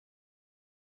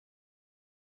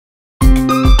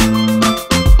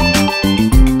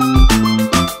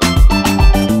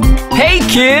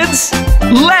kids.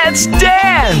 Let's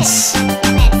dance.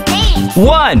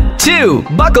 1, 2,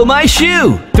 buckle my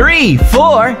shoe. 3,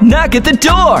 4, knock at the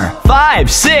door. 5,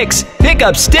 6, pick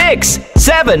up sticks.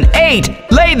 7,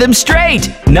 8, lay them straight.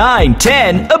 9,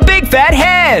 10, a big fat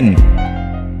hen.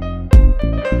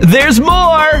 There's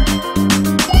more.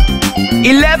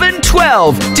 11,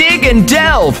 12, dig and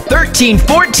delve. 13,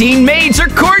 14, maids are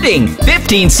courting.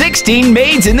 15, 16,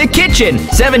 maids in the kitchen.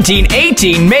 17,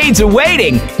 18, maids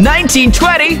awaiting. 19,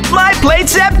 20, my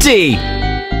plate's empty.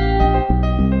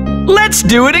 Let's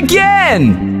do it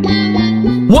again.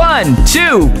 1,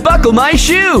 2, buckle my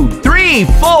shoe. 3,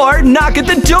 4, knock at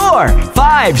the door.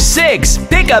 5, 6,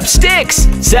 pick up sticks.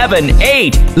 7,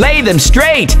 8, lay them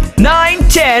straight. 9,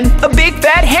 10, a big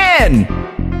fat hen.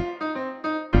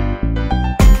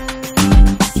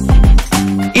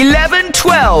 11,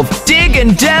 12, dig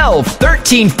and delve.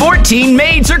 13, 14,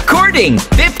 maids are courting.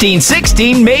 15,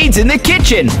 16, maids in the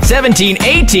kitchen. 17,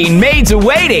 18, maids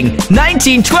awaiting.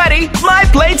 19, 20, my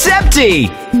plate's empty.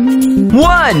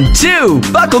 1, 2,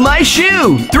 buckle my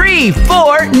shoe. 3,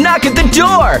 4, knock at the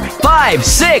door. 5,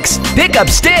 6, pick up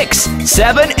sticks.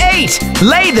 7, 8,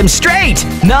 lay them straight.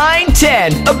 9,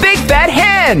 10, a big fat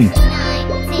hen.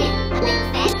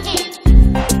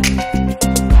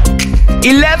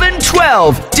 11,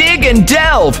 12, dig and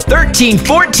delve. 13,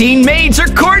 14, maids are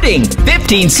courting.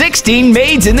 15, 16,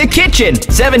 maids in the kitchen.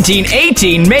 17,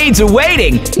 18, maids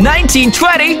awaiting. 19,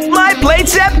 20, my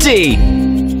plate's empty.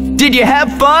 Did you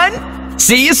have fun?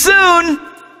 See you soon!